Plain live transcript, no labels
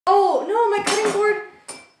on my cutting board.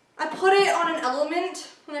 I put it on an element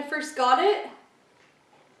when I first got it,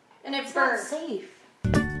 and it burned. It's not safe.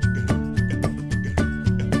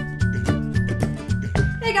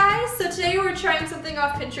 Hey guys, so today we're trying something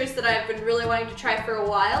off Pinterest that I've been really wanting to try for a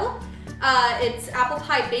while. It's apple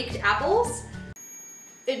pie baked apples.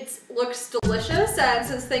 It looks delicious, and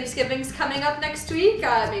since Thanksgiving's coming up next week,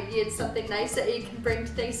 maybe it's something nice that you can bring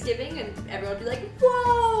to Thanksgiving and everyone will be like,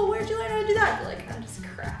 whoa, where'd you learn how to do that? You're like, I'm just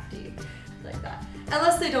crafty, like that.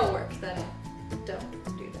 Unless they don't work, then don't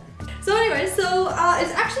do that. So anyway, it's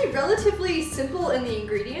actually relatively simple in the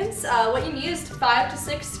ingredients. What you need is 5 to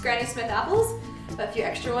 6 Granny Smith apples, a few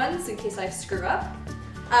extra ones in case I screw up.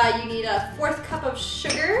 You need a 1/4 cup of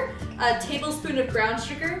sugar, a tablespoon of brown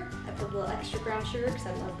sugar. I put a little extra brown sugar because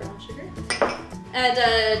I love brown sugar. And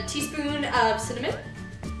a teaspoon of cinnamon.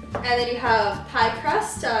 And then you have pie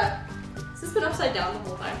crust. This has been upside down the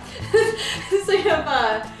whole time. So you have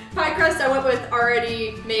pie crust I went with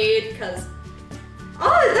already made because,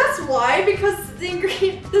 oh, that's why, because the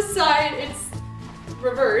ingredient, this side, it's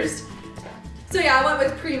reversed. So yeah, I went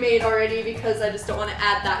with pre-made already because I just don't want to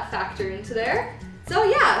add that factor into there. So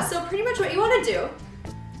yeah, so pretty much what you want to do,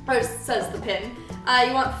 or it says the pin,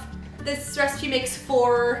 this recipe makes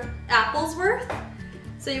 4 apples worth.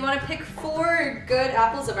 So you want to pick 4 good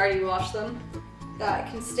apples, I've already washed them, that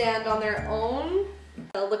can stand on their own.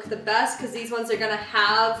 They'll look the best because these ones are going to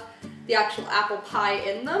have the actual apple pie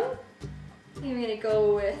in them. I'm going to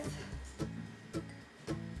go with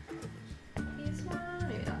these one,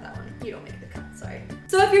 maybe not that one, you don't make the cut, sorry.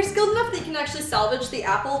 So if you're skilled enough that you can actually salvage the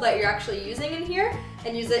apple that you're actually using in here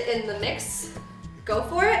and use it in the mix, go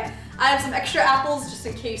for it. I have some extra apples just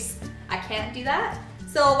in case I can't do that.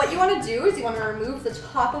 So what you want to do is you want to remove the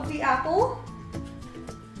top of the apple.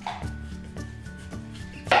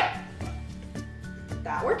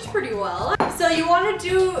 That works pretty well. So you want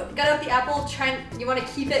to get out the apple, you want to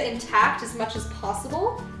keep it intact as much as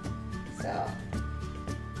possible. So.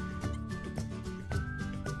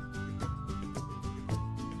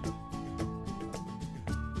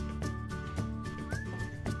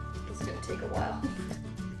 It's gonna take a while.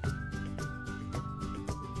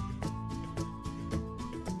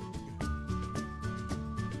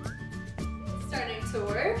 Starting to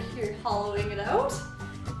work, you're hollowing it out.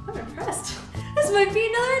 I'm impressed. This might be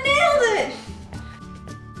another nailed it!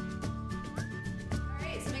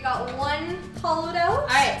 Alright, so we got one hollowed out.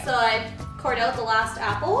 Alright, so I cored out the last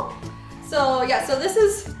apple. So yeah, so this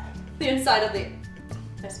is the inside of the,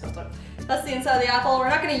 I spilled it. That's the inside of the apple. We're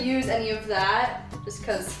not gonna use any of that, just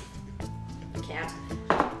because I can't.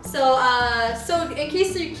 So, so in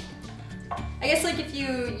case you, I guess like if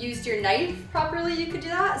you used your knife properly, you could do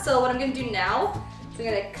that. So what I'm gonna do now is I'm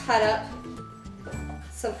gonna cut up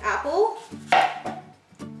some apple.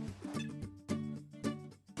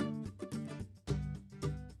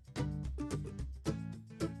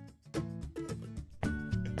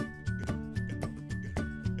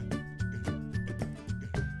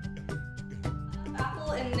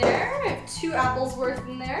 Apple in there. I have 2 apples worth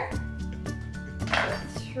in there.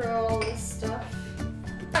 Throw all this stuff.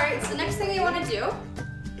 Alright, so next thing you want to do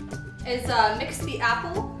is mix the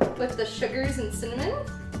apple with the sugars and cinnamon.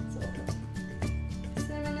 So we'll put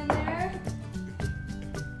cinnamon in there.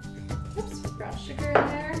 Oops, brown sugar in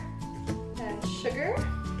there. And sugar.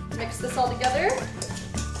 Mix this all together.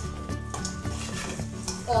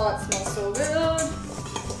 Oh, it smells so good.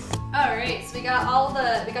 Alright, so we got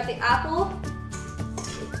the apple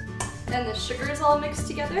and the sugars all mixed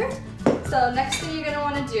together. So next thing you're gonna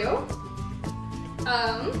want to do,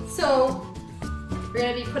 so we're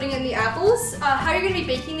gonna be putting in the apples. How you're gonna be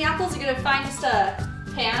baking the apples, you're gonna find just a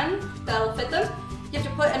pan that'll fit them. You have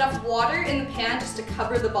to put enough water in the pan just to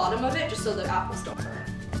cover the bottom of it, just so the apples don't burn.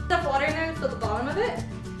 Enough water in there to fill the bottom of it.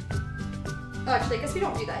 Oh, actually, I guess we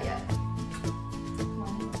don't do that yet.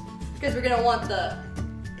 Because we're gonna want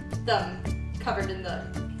them covered in the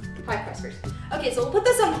pie crust first. Okay, so we'll put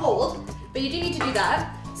this on hold, but you do need to do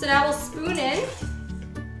that. So now we'll spoon in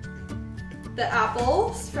the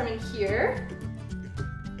apples from in here.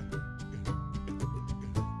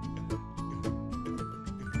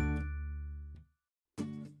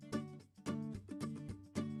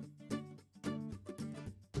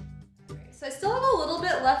 So I still have a little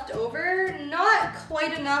bit left over, not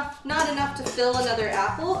quite enough, not enough to fill another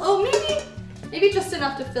apple. Oh, maybe just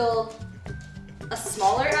enough to fill a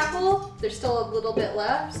smaller apple. There's still a little bit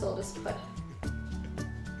left, so I'll just put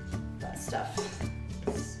that stuff.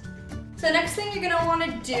 So next thing you're gonna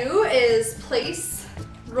wanna do is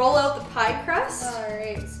roll out the pie crust. All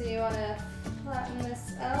right, so you wanna flatten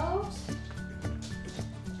this out.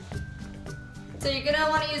 So you're gonna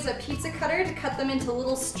want to use a pizza cutter to cut them into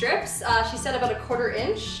little strips. She said about 1/4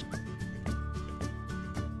 inch.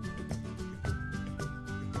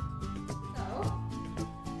 So,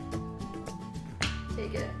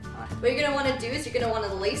 take it. What you're gonna want to do is you're gonna want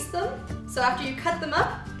to lace them. So after you cut them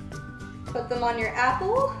up, put them on your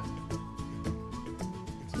apple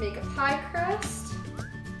to make a pie crust.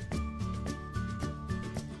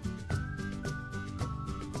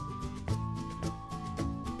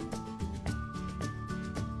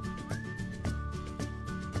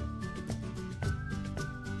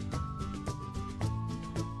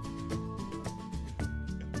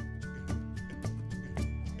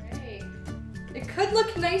 It could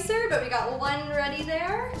look nicer, but we got one ready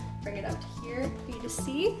there. Bring it up to here for you to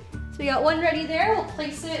see. So we got one ready there. We'll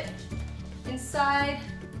place it inside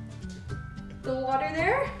the water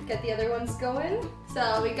there. Get the other ones going.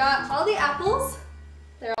 So we got all the apples.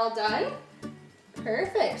 They're all done.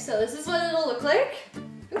 Perfect. So this is what it'll look like.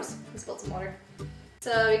 Oops, I spilled some water.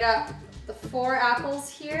 So we got the 4 apples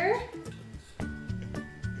here,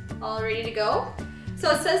 all ready to go. So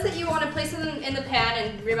it says that you want to place them in the pan,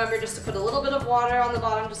 and remember just to put a little bit of water on the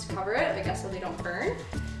bottom just to cover it, I guess, so they don't burn.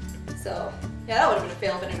 So yeah, that would have been a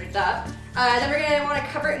fail if I didn't read that. Then we're going to want to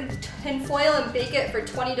cover it in tin foil and bake it for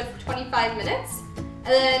 20 to 25 minutes. And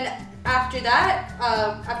then after that,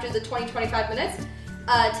 after the 20-25 minutes,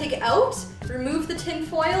 take it out, remove the tin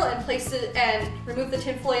foil and place it, and remove the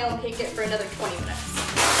tin foil and bake it for another 20 minutes.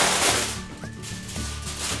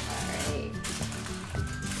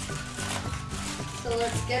 So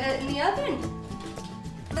let's get it in the oven.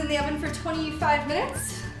 In the oven for 25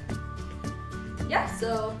 minutes. Yeah,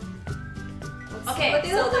 so let's see what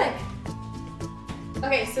they look like.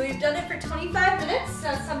 Okay, so we've done it for 25 minutes.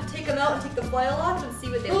 Now it's time to take them out and take the foil off and see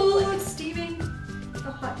what they look like. Oh, it's steaming.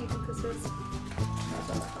 How hot do you think this is? Not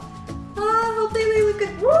that hot. Oh, hopefully they look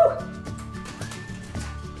good. Woo!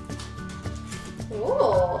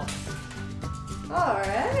 Oh. All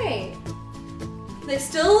right. They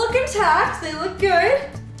still look intact, they look good.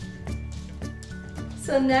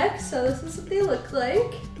 So next, so this is what they look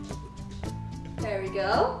like. There we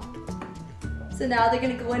go. So now they're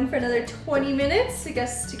gonna go in for another 20 minutes, I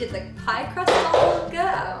guess, to get the pie crust all good.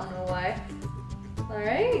 I don't know why. All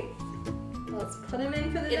right, let's put them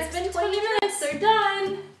in for the next 20 minutes. They're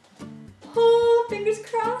done. Oh, fingers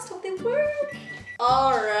crossed, hope they work.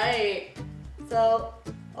 All right, so,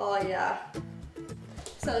 oh yeah.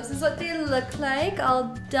 So this is what they look like,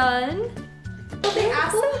 all done. The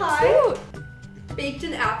apple pie, baked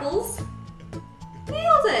in apples.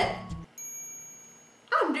 Nailed it.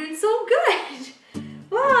 I'm doing so good.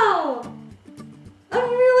 Wow. I'm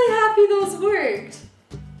really happy those worked.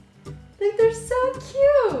 Like, they're so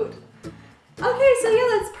cute. Okay, so yeah,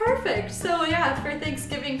 that's perfect. So yeah, for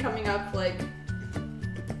Thanksgiving coming up, like,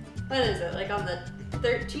 what is it? Like on the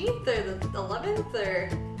 13th or the 11th or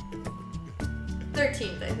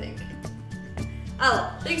 13th, I think.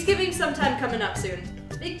 Oh, Thanksgiving sometime coming up soon.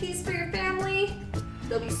 Make these for your family.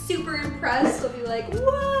 They'll be super impressed. They'll be like,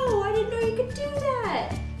 whoa, I didn't know you could do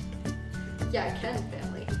that. Yeah, I can,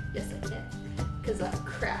 family. Yes, I can. Because I'm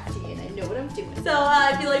crafty and I know what I'm doing. So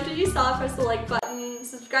if you liked what you saw, press the like button.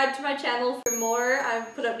 Subscribe to my channel for more. I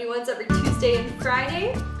put up new ones every Tuesday and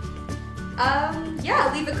Friday.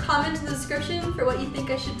 Yeah, leave a comment in the description for what you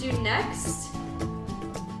think I should do next.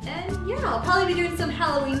 And yeah, I'll probably be doing some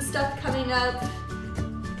Halloween stuff coming up.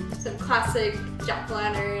 Some classic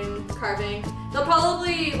jack-o'-lantern carving. They'll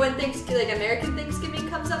probably, when Thanksgiving, like American Thanksgiving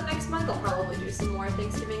comes up next month, I'll probably do some more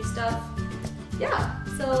Thanksgiving stuff. Yeah,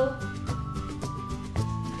 so